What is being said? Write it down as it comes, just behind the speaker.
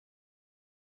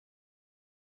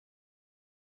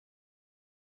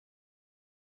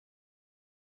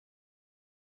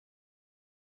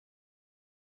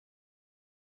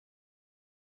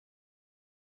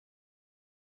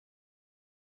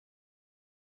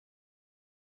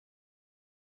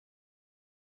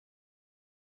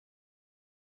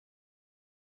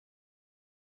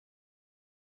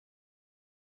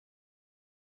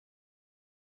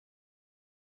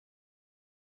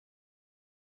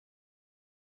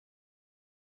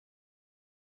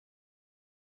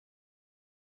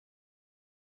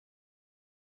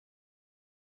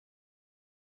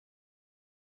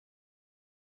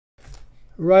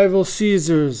Rival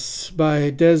Caesars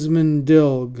by Desmond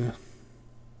Dilg.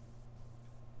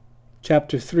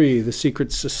 Chapter 3. The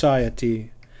Secret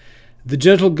Society. The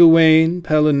gentle Gawain,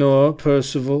 Pellinore,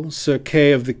 Percival, Sir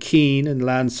Kay of the Keen, and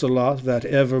Lancelot, that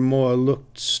evermore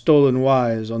looked stolen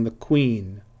wise on the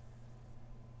Queen.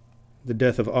 The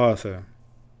death of Arthur.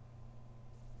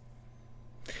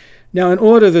 Now, in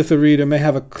order that the reader may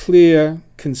have a clear,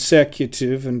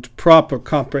 consecutive, and proper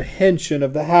comprehension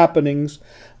of the happenings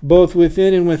both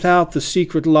within and without the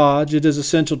secret lodge, it is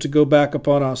essential to go back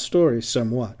upon our story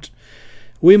somewhat.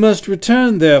 We must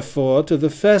return, therefore, to the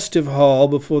festive hall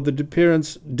before the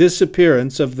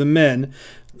disappearance of the men,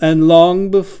 and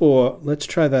long before— let's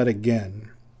try that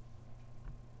again.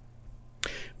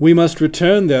 We must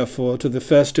return, therefore, to the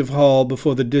festive hall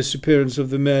before the disappearance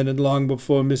of the men, and long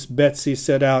before Miss Betsy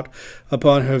set out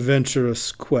upon her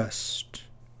venturous quest.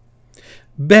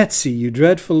 Betsy, you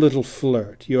dreadful little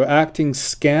flirt, you're acting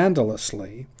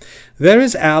scandalously. There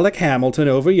is Alec Hamilton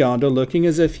over yonder looking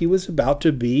as if he was about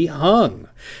to be hung,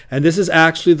 and this is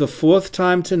actually the 4th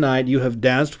time tonight you have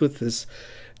danced with this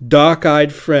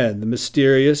dark-eyed friend, the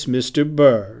mysterious Mr.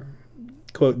 Burr,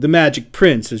 quote, the magic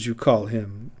prince, as you call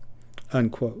him,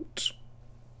 unquote.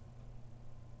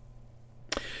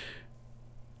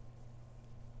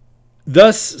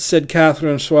 Thus said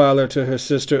Catherine Schuyler to her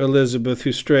sister Elizabeth,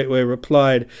 who straightway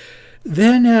replied,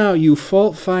 There now, you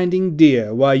fault-finding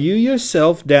dear, why you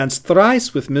yourself danced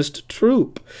thrice with Mr.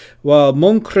 Troop, while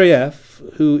Moncrieff,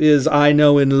 who is, I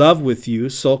know, in love with you,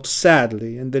 sulked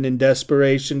sadly, and then in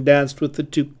desperation danced with the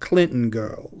 2 Clinton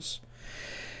girls.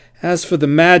 As for the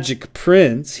magic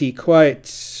prince, he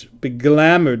quite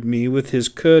beglamoured me with his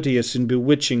courteous and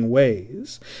bewitching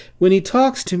ways. When he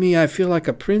talks to me, I feel like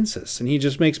a princess, and he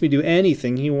just makes me do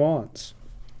anything he wants.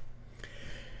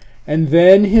 And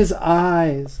then his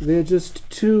eyes, they're just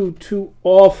too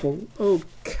awful. Oh,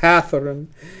 Catherine,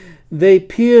 they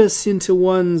pierce into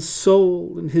one's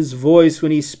soul, and his voice,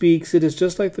 when he speaks, it is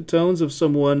just like the tones of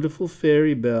some wonderful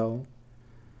fairy bell.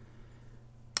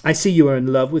 I see you are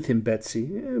in love with him, Betsy.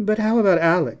 But how about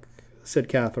Alec? Said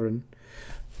Catherine.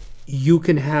 You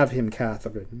can have him,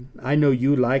 Catherine. I know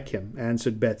you like him,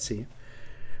 answered Betsy.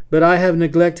 But I have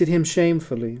neglected him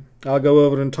shamefully. I'll go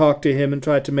over and talk to him and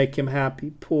try to make him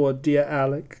happy. Poor dear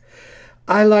Alec.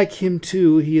 I like him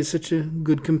too. He is such a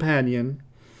good companion.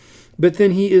 But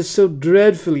then he is so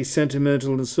dreadfully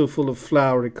sentimental and so full of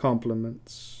flowery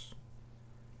compliments.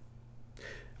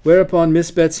 Whereupon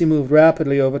Miss Betsy moved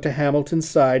rapidly over to Hamilton's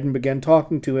side and began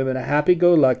talking to him in a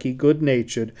happy-go-lucky,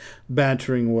 good-natured,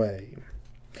 bantering way.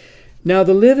 Now,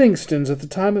 the Livingstons at the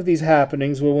time of these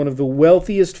happenings were one of the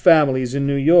wealthiest families in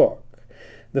New York.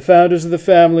 The founders of the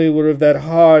family were of that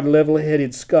hard,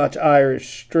 level-headed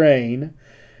Scotch-Irish strain,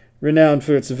 renowned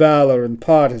for its valor and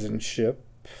partisanship,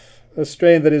 a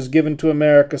strain that has given to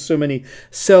America so many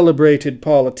celebrated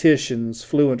politicians,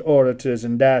 fluent orators,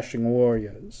 and dashing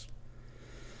warriors.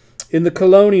 In the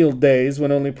colonial days,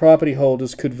 when only property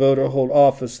holders could vote or hold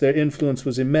office, their influence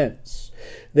was immense.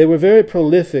 They were very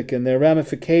prolific, and their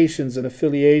ramifications and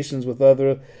affiliations with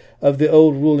other of the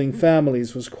old ruling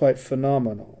families was quite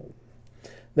phenomenal.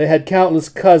 They had countless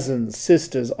cousins,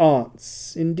 sisters,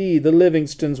 aunts. Indeed, the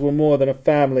Livingstons were more than a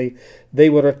family. They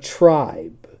were a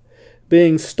tribe.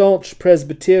 Being staunch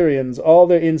Presbyterians, all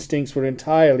their instincts were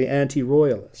entirely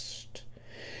anti-royalist.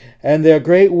 And their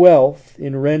great wealth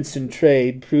in rents and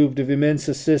trade proved of immense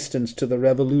assistance to the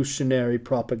revolutionary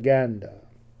propaganda.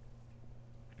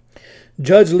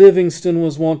 Judge Livingston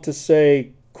was wont to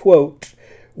say, quote,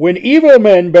 When evil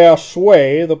men bear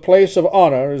sway, the place of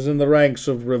honor is in the ranks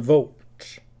of revolt.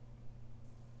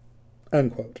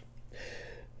 Unquote.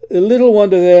 Little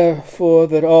wonder, therefore,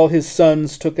 that all his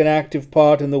sons took an active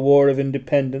part in the War of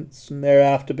Independence, and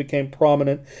thereafter became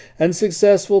prominent and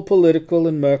successful political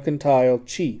and mercantile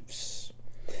chiefs.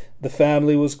 The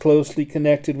family was closely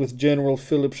connected with General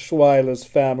Philip Schuyler's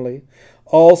family,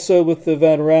 also with the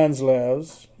Van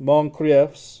Rensselaers,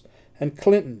 Moncrieffs, and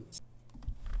Clintons.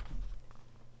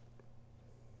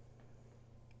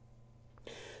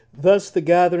 Thus the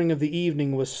gathering of the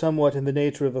evening was somewhat in the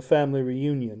nature of a family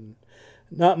reunion.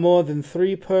 Not more than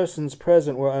 3 persons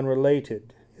present were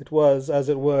unrelated. It was, as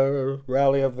it were, a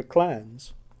rally of the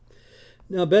clans.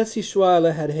 Now Betsy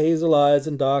Schuyler had hazel eyes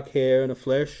and dark hair and a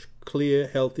fresh, clear,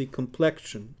 healthy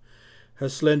complexion. Her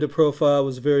slender profile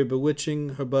was very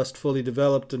bewitching, her bust fully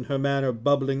developed, and her manner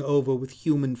bubbling over with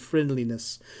human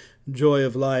friendliness, joy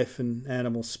of life, and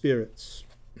animal spirits.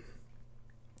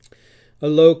 A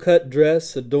low-cut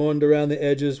dress, adorned around the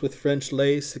edges with French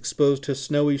lace, exposed her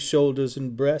snowy shoulders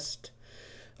and breast.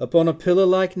 Upon a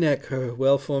pillar-like neck her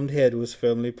well-formed head was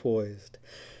firmly poised.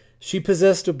 She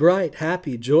possessed a bright,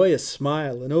 happy, joyous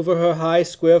smile, and over her high,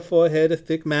 square forehead a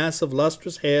thick mass of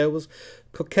lustrous hair was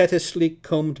coquettishly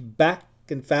combed back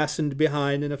and fastened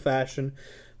behind in a fashion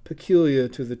peculiar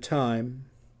to the time.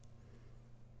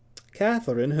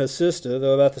 Catherine, her sister,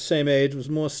 though about the same age, was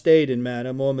more staid in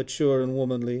manner, more mature and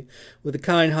womanly, with a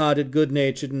kind-hearted,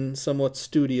 good-natured, and somewhat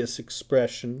studious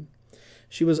expression.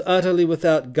 She was utterly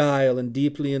without guile and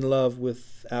deeply in love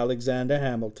with Alexander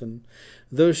Hamilton,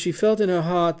 though she felt in her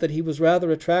heart that he was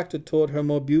rather attracted toward her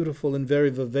more beautiful and very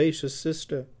vivacious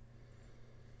sister.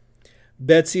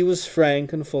 Betsy was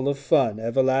frank and full of fun,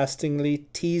 everlastingly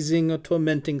teasing or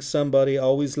tormenting somebody,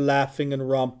 always laughing and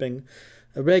romping,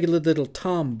 a regular little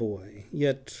tomboy,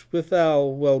 yet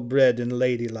withal well-bred and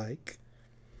ladylike.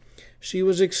 She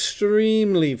was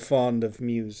extremely fond of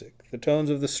music. The tones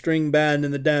of the string band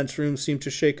in the dance-room seemed to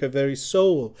shake her very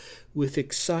soul with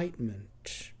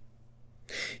excitement.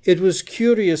 It was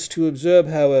curious to observe,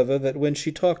 however, that when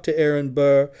she talked to Aaron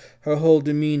Burr, her whole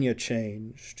demeanour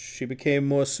changed. She became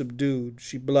more subdued.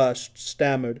 She blushed,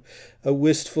 stammered. A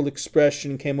wistful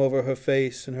expression came over her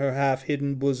face, and her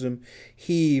half-hidden bosom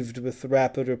heaved with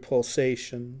rapider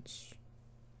pulsations.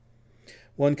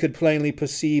 One could plainly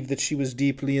perceive that she was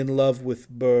deeply in love with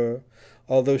Burr,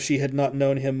 although she had not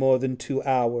known him more than 2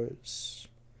 hours.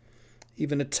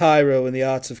 Even a tyro in the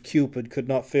arts of Cupid could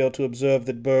not fail to observe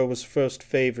that Burr was first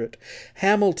favourite.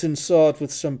 Hamilton saw it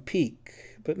with some pique,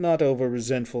 but not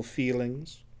over-resentful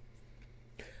feelings.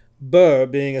 Burr,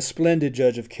 being a splendid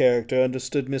judge of character,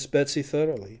 understood Miss Betsy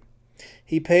thoroughly.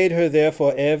 He paid her,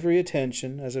 therefore, every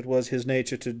attention, as it was his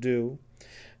nature to do.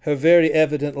 Her very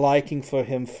evident liking for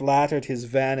him flattered his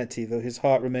vanity, though his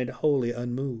heart remained wholly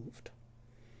unmoved.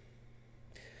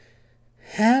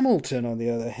 Hamilton, on the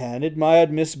other hand,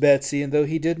 admired Miss Betsy, and though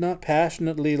he did not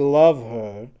passionately love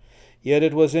her, yet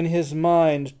it was in his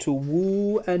mind to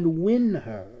woo and win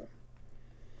her.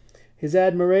 His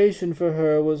admiration for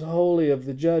her was wholly of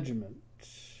the judgment.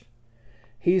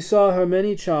 He saw her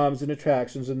many charms and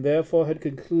attractions, and therefore had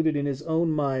concluded in his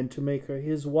own mind to make her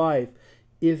his wife,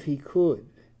 if he could.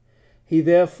 He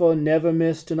therefore never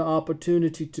missed an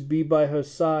opportunity to be by her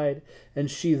side, and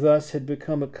she thus had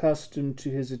become accustomed to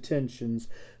his attentions,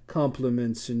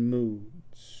 compliments, and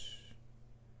moods.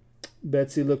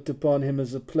 Betsy looked upon him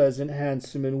as a pleasant,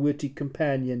 handsome, and witty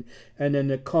companion, and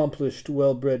an accomplished,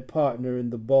 well-bred partner in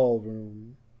the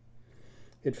ballroom.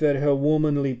 It fed her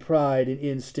womanly pride and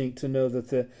instinct to know that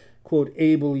the, quote,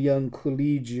 able young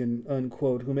collegian,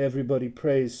 unquote, whom everybody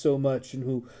praised so much and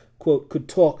who, quote, could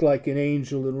talk like an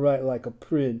angel and write like a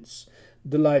prince,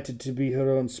 delighted to be her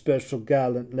own special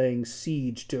gallant, laying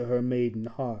siege to her maiden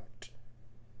heart.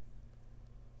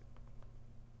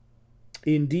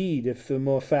 Indeed, if the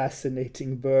more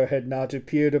fascinating Burr had not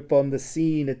appeared upon the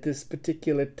scene at this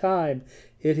particular time,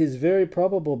 it is very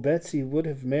probable Betsy would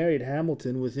have married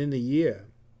Hamilton within a year.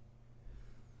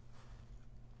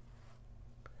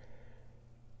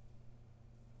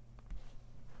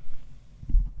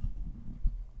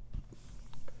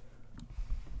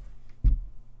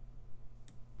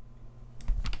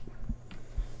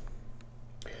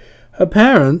 Her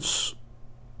parents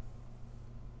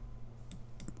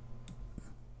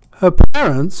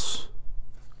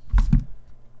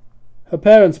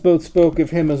both spoke of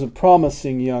him as a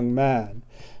promising young man,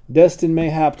 destined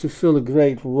mayhap to fill a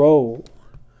great role.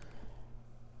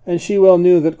 And she well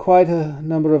knew that quite a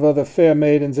number of other fair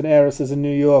maidens and heiresses in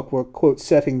New York were, quote,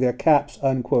 setting their caps,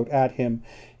 unquote, at him,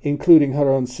 including her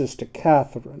own sister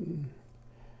Catherine.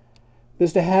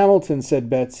 "Mr. Hamilton,"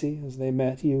 said Betsy, as they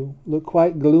met, "you look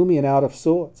quite gloomy and out of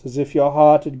sorts, as if your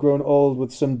heart had grown old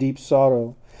with some deep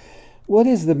sorrow. What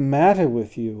is the matter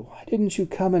with you? Why didn't you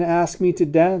come and ask me to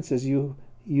dance, as you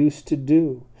used to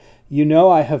do? You know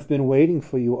I have been waiting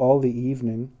for you all the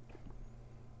evening."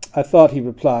 "I thought," he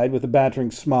replied, with a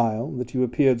bantering smile, "that you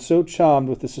appeared so charmed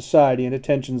with the society and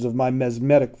attentions of my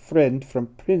mesmeric friend from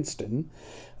Princeton,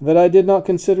 that I did not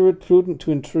consider it prudent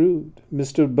to intrude.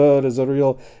 Mr. Burr is a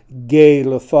real gay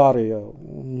Lothario.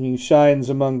 He shines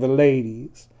among the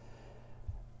ladies.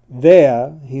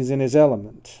 There he's in his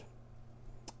element."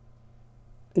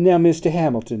 "Now, Mr.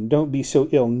 Hamilton, don't be so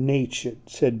ill-natured,"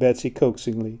 said Betsy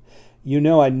coaxingly. "You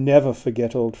know I never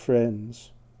forget old friends."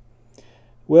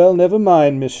 "Well, never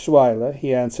mind, Miss Schuyler,"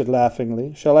 he answered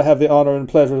laughingly. "Shall I have the honor and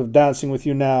pleasure of dancing with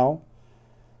you now?"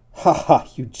 "Ha, ha,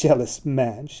 you jealous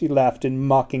man!" she laughed in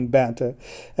mocking banter,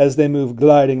 as they moved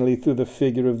glidingly through the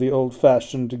figure of the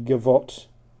old-fashioned gavotte.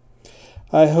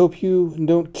 "I hope you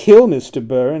don't kill Mr.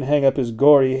 Burr and hang up his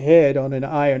gory head on an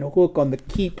iron hook on the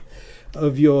keep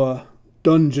of your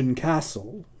dungeon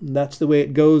castle. That's the way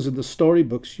it goes in the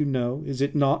storybooks, you know, is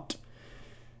it not?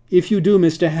 If you do,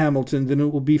 Mr. Hamilton, then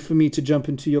it will be for me to jump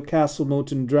into your castle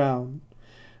moat and drown,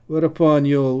 whereupon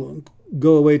you'll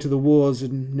go away to the wars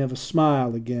and never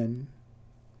smile again."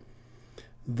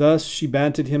 Thus she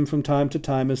bantered him from time to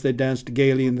time as they danced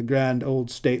gaily in the grand old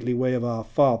stately way of our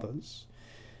fathers.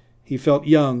 He felt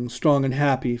young, strong, and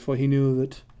happy, for he knew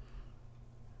that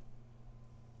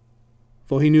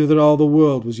all the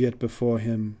world was yet before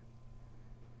him.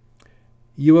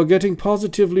 "You are getting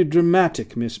positively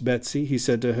dramatic, Miss Betsy," he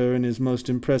said to her in his most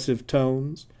impressive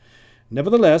tones.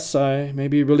 "Nevertheless, I may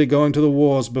be really going to the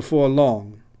wars before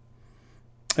long."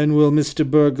 "And will Mr.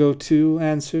 Burr go too?"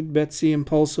 answered Betsy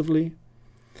impulsively.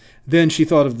 Then she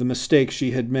thought of the mistake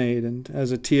she had made, and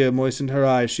as a tear moistened her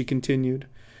eyes, she continued,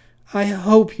 "I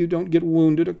hope you don't get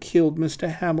wounded or killed, Mr.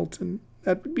 Hamilton.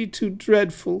 That would be too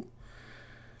dreadful."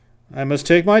 "I must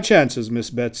take my chances, Miss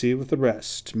Betsy, with the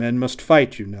rest. Men must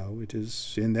fight, you know. It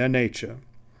is in their nature."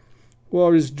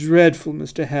 "War is dreadful,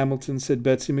 Mr. Hamilton," said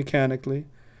Betsy mechanically,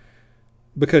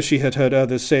 because she had heard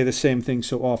others say the same thing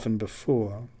so often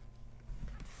before.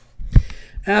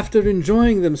 After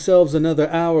enjoying themselves another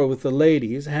hour with the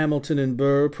ladies, Hamilton and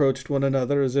Burr approached one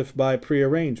another as if by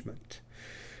prearrangement.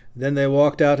 Then they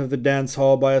walked out of the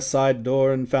dance-hall by a side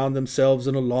door and found themselves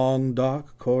in a long,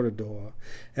 dark corridor,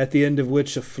 at the end of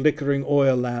which a flickering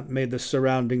oil lamp made the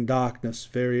surrounding darkness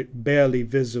barely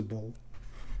visible.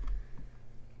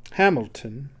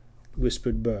 "Hamilton,"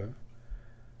 whispered Burr,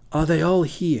 "are they all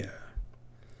here?"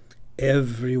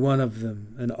 "Every one of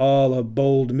them, and all are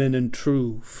bold men and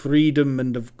true, freedom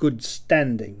and of good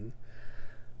standing."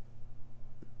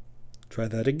 Try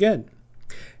that again.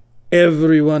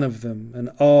 "Every one of them, and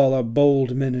all are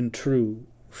bold men and true,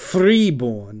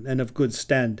 free-born and of good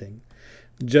standing,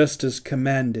 just as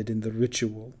commanded in the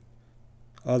ritual."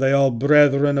 "Are they all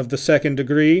brethren of the second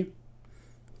degree?"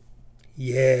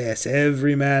 "Yes,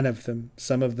 every man of them.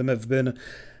 Some of them have been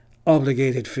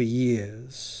obligated for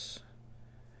years."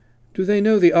 "Do they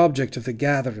know the object of the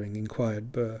gathering?"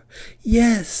 inquired Burr.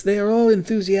 "Yes, they are all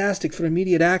enthusiastic for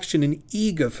immediate action and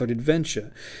eager for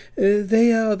adventure.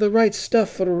 They are the right stuff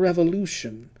for a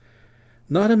revolution.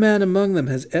 Not a man among them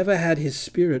has ever had his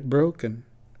spirit broken."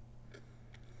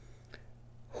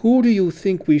 "Who do you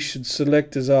think we should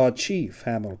select as our chief,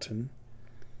 Hamilton?"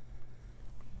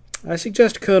 "I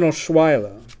suggest Colonel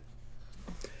Schuyler.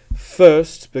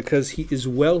 First, because he is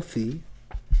wealthy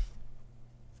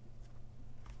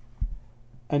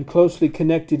and closely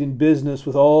connected in business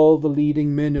with all the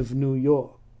leading men of New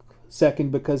York.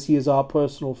 Second, because he is our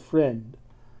personal friend.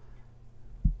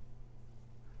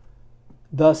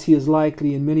 Thus he is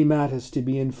likely in many matters to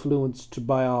be influenced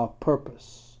by our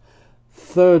purpose.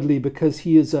 Thirdly, because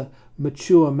he is a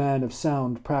mature man of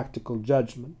sound practical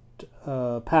judgment,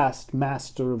 a past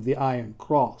master of the Iron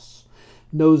Cross,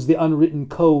 knows the unwritten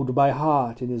code by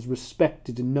heart, and is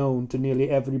respected and known to nearly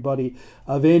everybody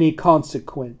of any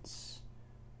consequence.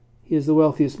 He is the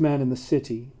wealthiest man in the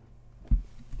city.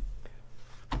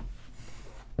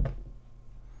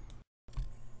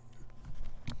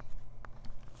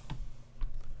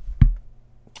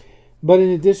 But in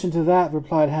addition to that,"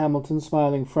 replied Hamilton,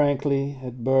 smiling frankly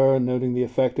at Burr and noting the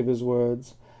effect of his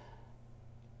words,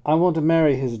 "I want to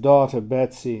marry his daughter,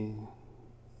 Betsy,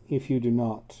 if you do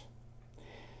not."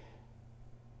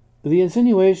 The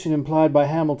insinuation implied by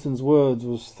Hamilton's words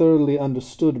was thoroughly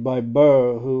understood by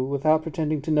Burr, who, without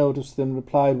pretending to notice them,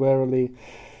 replied warily,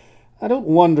 "I don't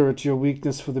wonder at your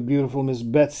weakness for the beautiful Miss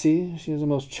Betsy. She is a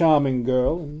most charming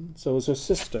girl, and so is her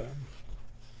sister.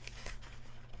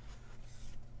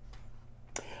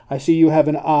 I see you have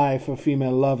an eye for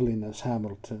female loveliness,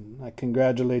 Hamilton. I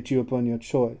congratulate you upon your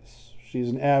choice. She is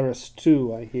an heiress,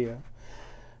 too, I hear.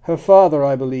 Her father,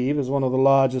 I believe, is one of the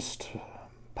largest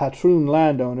patroon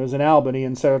landowners in Albany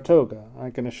and Saratoga. I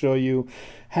can assure you,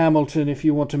 Hamilton, if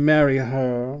you want to marry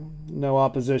her, no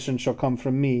opposition shall come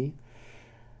from me.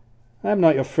 I am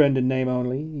not your friend in name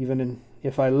only.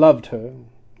 If I loved her,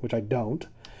 which I don't,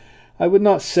 I would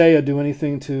not say or do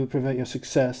anything to prevent your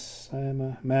success. I am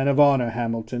a man of honor,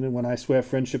 Hamilton, and when I swear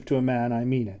friendship to a man, I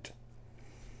mean it.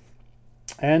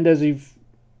 And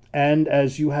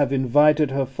as you have invited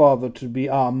her father to be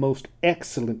our most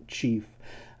excellent chief,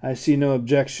 I see no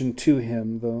objection to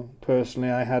him, though personally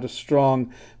I had a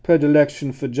strong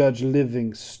predilection for Judge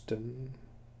Livingston.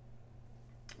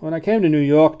 When I came to New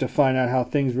York to find out how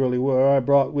things really were, I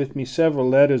brought with me several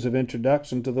letters of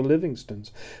introduction to the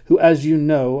Livingstons, who, as you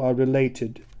know, are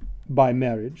related by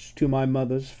marriage to my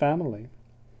mother's family,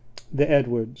 the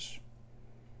Edwards."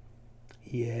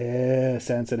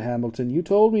 "Yes," answered Hamilton, "you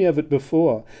told me of it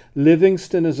before.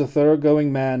 Livingston is a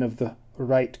thoroughgoing man of the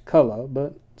right color,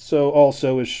 but so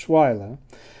also is Schuyler.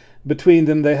 Between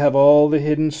them they have all the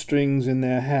hidden strings in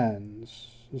their hands,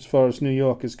 as far as New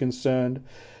York is concerned,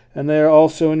 and they are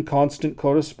also in constant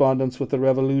correspondence with the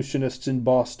revolutionists in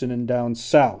Boston and down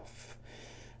south.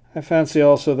 I fancy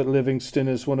also that Livingston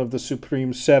is one of the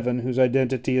Supreme Seven, whose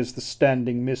identity is the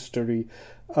standing mystery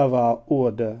of our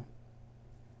order.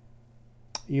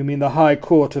 You mean the High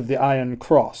Court of the Iron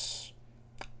Cross?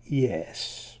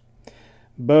 Yes.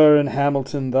 Burr and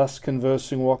Hamilton, thus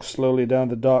conversing, walked slowly down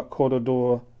the dark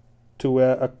corridor to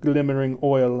where a glimmering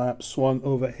oil lamp swung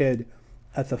overhead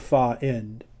at the far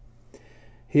end.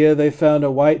 Here they found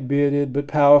a white-bearded but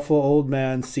powerful old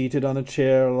man seated on a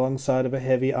chair alongside of a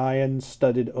heavy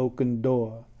iron-studded oaken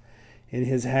door. In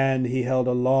his hand he held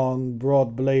a long,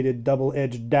 broad-bladed,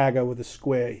 double-edged dagger with a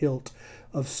square hilt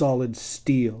of solid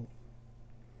steel.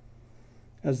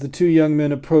 As the two young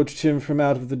men approached him from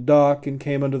out of the dark and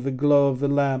came under the glow of the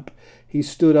lamp, he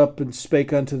stood up and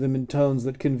spake unto them in tones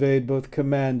that conveyed both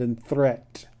command and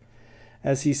threat.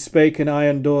 As he spake, an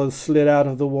iron door slid out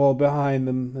of the wall behind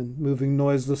them, and moving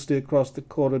noiselessly across the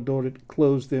corridor, it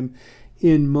closed them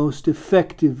in most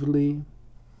effectively.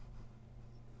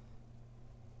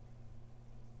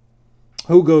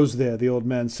 "Who goes there?" the old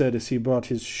man said as he brought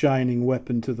his shining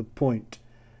weapon to the point.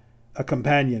 "A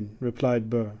companion," replied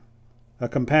Burr. "A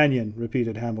companion,"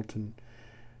 repeated Hamilton.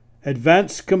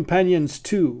 "Advance companions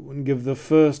too, and give the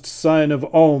first sign of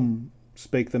Om,"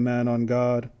 spake the man on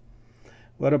guard.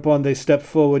 Whereupon they stepped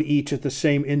forward, each at the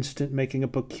same instant, making a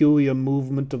peculiar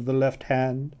movement of the left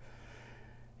hand,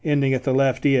 ending at the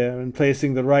left ear, and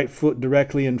placing the right foot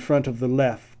directly in front of the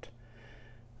left.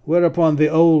 Whereupon the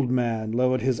old man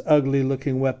lowered his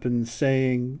ugly-looking weapon,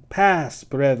 saying, "Pass,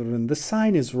 brethren, the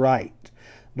sign is right.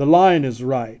 The line is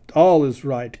right. All is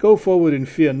right. Go forward and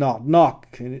fear not.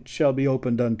 Knock, and it shall be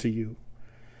opened unto you."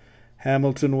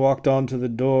 Hamilton walked on to the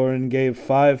door and gave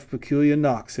 5 peculiar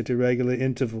knocks at irregular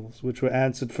intervals, which were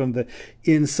answered from the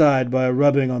inside by a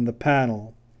rubbing on the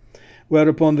panel.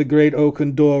 Whereupon the great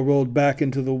oaken door rolled back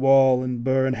into the wall, and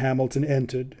Burr and Hamilton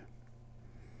entered.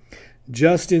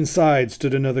 Just inside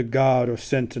stood another guard or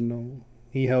sentinel.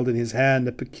 He held in his hand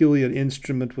a peculiar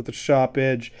instrument with a sharp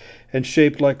edge and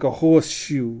shaped like a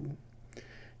horseshoe.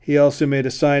 He also made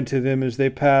a sign to them as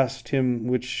they passed him,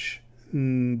 which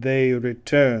they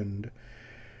returned.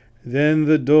 Then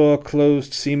the door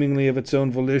closed seemingly of its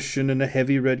own volition, and a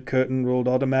heavy red curtain rolled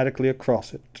automatically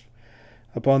across it.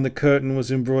 Upon the curtain was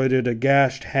embroidered a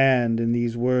gashed hand in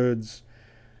these words: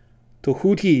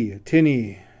 "Tohuti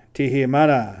tini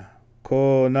tihimana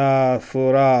ko na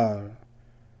furar."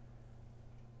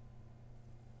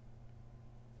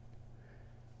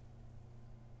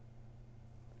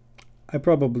 I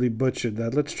probably butchered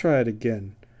that. Let's try it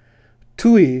again.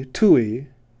 "Tui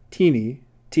tini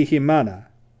tihimana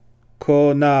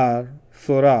ko nar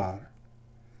furar."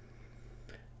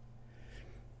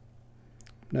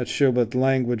 Not sure what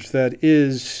language that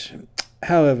is.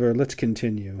 However, let's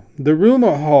continue. The room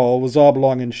or hall was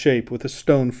oblong in shape, with a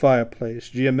stone fireplace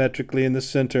geometrically in the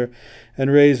center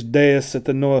and raised dais at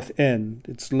the north end.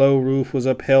 Its low roof was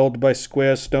upheld by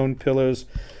square stone pillars,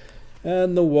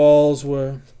 and the walls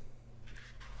were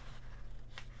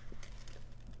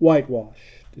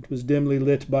whitewashed. It was dimly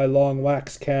lit by long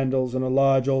wax candles, and a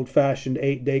large old-fashioned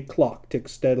 8-day clock ticked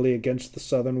steadily against the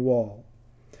southern wall.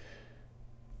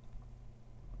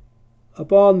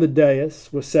 Upon the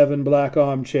dais were 7 black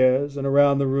armchairs, and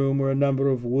around the room were a number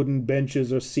of wooden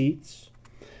benches or seats.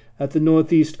 At the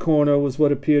northeast corner was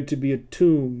what appeared to be a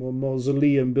tomb or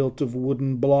mausoleum built of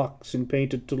wooden blocks and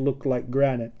painted to look like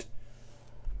granite.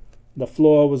 The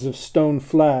floor was of stone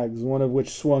flags, one of which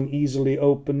swung easily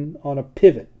open on a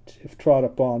pivot, if trod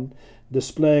upon,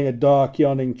 displaying a dark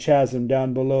yawning chasm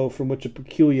down below from which a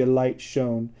peculiar light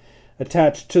shone.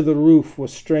 Attached to the roof were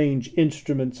strange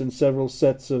instruments and several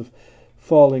sets of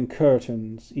falling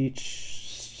curtains,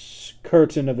 each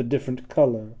curtain of a different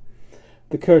color.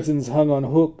 The curtains hung on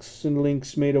hooks and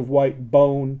links made of white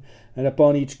bone, and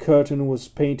upon each curtain was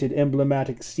painted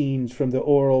emblematic scenes from the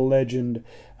oral legend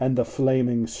and the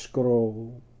flaming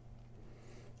scroll.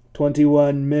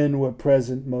 21 men were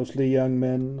present, mostly young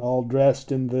men, all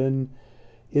dressed in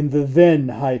the then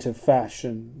height of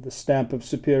fashion. The stamp of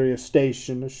superior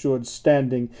station, assured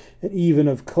standing, and even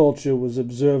of culture was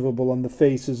observable on the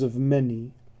faces of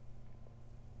many.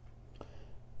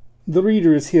 The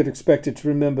reader is here expected to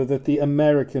remember that the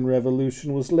American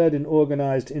Revolution was led and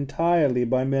organized entirely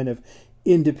by men of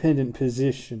independent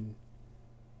position,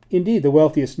 indeed the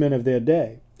wealthiest men of their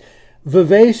day.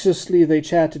 Vivaciously they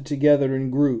chatted together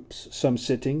in groups, some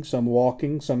sitting, some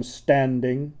walking, some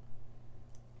standing.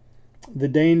 The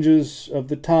dangers of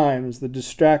the times, the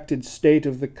distracted state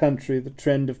of the country, the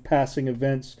trend of passing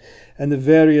events, and the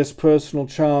various personal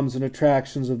charms and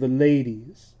attractions of the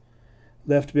ladies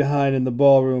left behind in the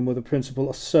ballroom were the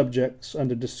principal subjects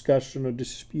under discussion or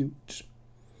dispute.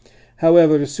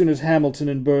 However, as soon as Hamilton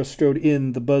and Burr strode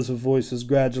in, the buzz of voices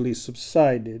gradually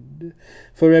subsided,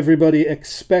 for everybody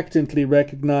expectantly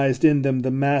recognized in them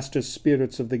the master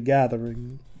spirits of the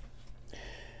gathering.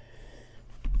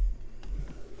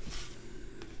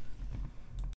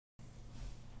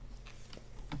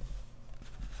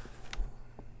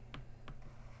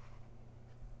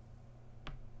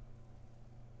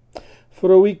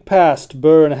 For a week past,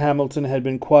 Burr and Hamilton had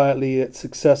been quietly yet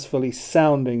successfully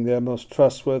sounding their most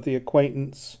trustworthy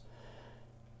acquaintance.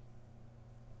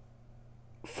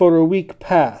 For a week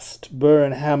past, Burr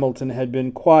and Hamilton had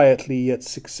been quietly yet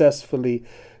successfully,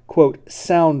 quote,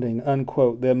 sounding,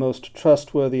 unquote, their most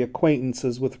trustworthy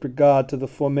acquaintances with regard to the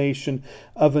formation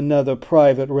of another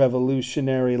private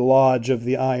revolutionary lodge of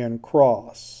the Iron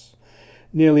Cross.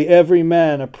 Nearly every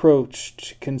man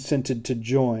approached consented to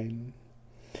join.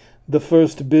 The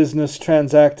first business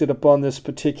transacted upon this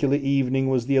particular evening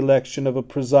was the election of a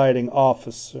presiding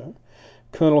officer.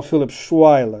 Colonel Philip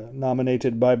Schuyler,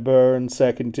 nominated by Burr and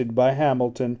seconded by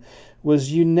Hamilton,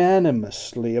 was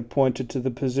unanimously appointed to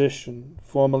the position,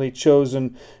 formally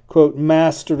chosen, quote,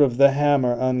 Master of the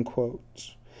Hammer,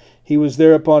 unquote. He was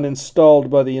thereupon installed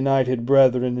by the United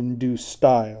Brethren in due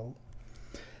style.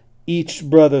 Each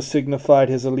brother signified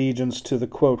his allegiance to the,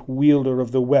 quote, wielder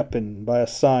of the weapon by a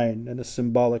sign and a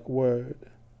symbolic word.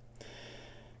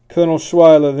 Colonel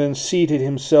Schuyler then seated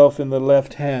himself in the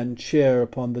left-hand chair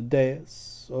upon the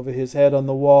dais. Over his head on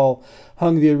the wall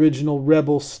hung the original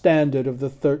rebel standard of the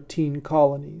 13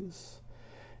 colonies.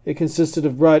 It consisted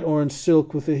of bright orange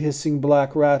silk with a hissing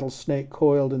black rattlesnake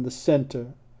coiled in the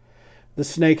center. The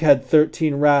snake had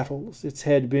 13 rattles, its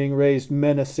head being raised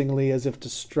menacingly as if to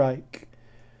strike.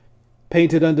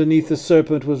 Painted underneath the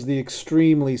serpent was the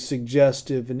extremely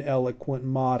suggestive and eloquent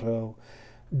motto,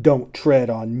 "Don't tread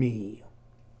on me."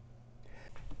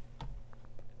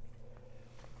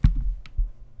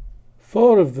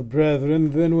 4 of the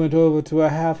brethren then went over to a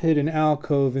half-hidden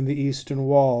alcove in the eastern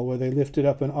wall, where they lifted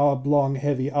up an oblong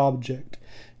heavy object,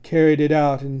 carried it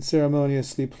out, and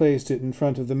ceremoniously placed it in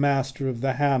front of the master of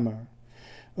the hammer.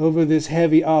 Over this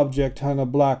heavy object hung a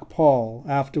black pall,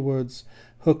 afterwards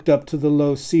hooked up to the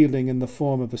low ceiling in the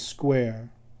form of a square.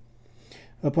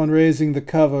 Upon raising the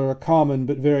cover, a common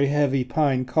but very heavy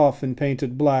pine coffin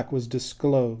painted black was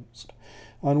disclosed.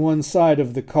 On one side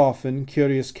of the coffin,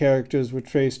 curious characters were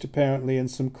traced apparently in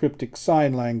some cryptic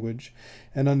sign language,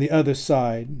 and on the other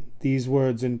side, these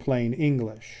words in plain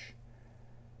English.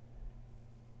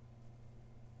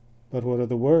 But what are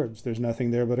the words? There's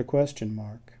nothing there but a question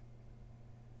mark.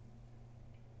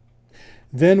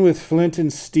 Then with flint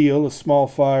and steel, a small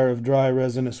fire of dry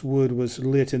resinous wood was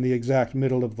lit in the exact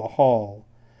middle of the hall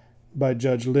by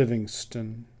Judge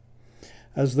Livingston.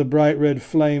 As the bright red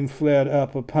flame flared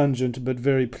up, a pungent but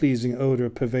very pleasing odor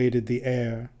pervaded the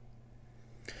air.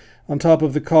 On top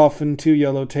of the coffin 2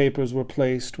 yellow tapers were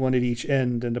placed, one at each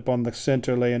end, and upon the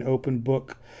center lay an open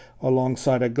book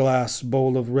alongside a glass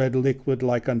bowl of red liquid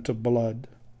like unto blood.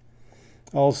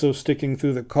 Also sticking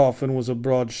through the coffin was a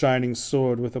broad shining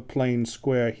sword with a plain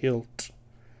square hilt.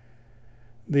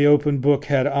 The open book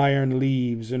had iron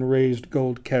leaves and raised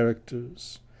gold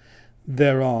characters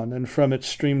thereon, and from it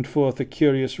streamed forth a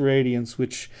curious radiance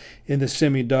which in the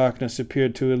semi-darkness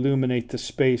appeared to illuminate the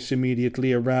space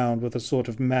immediately around with a sort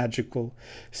of magical,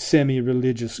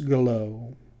 semi-religious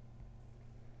glow.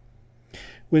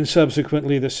 When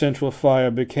subsequently the central fire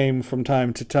became from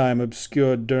time to time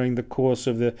obscured during the course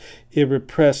of the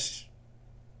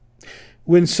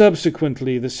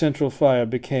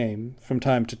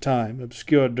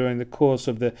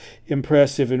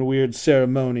impressive and weird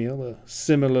ceremonial, a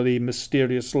similarly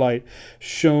mysterious light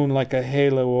shone like a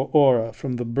halo or aura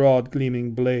from the broad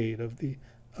gleaming blade of the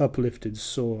uplifted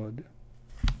sword.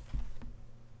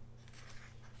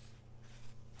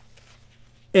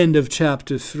 End of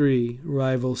Chapter 3,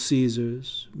 Rival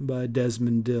Caesars, by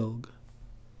Desmond Dilg.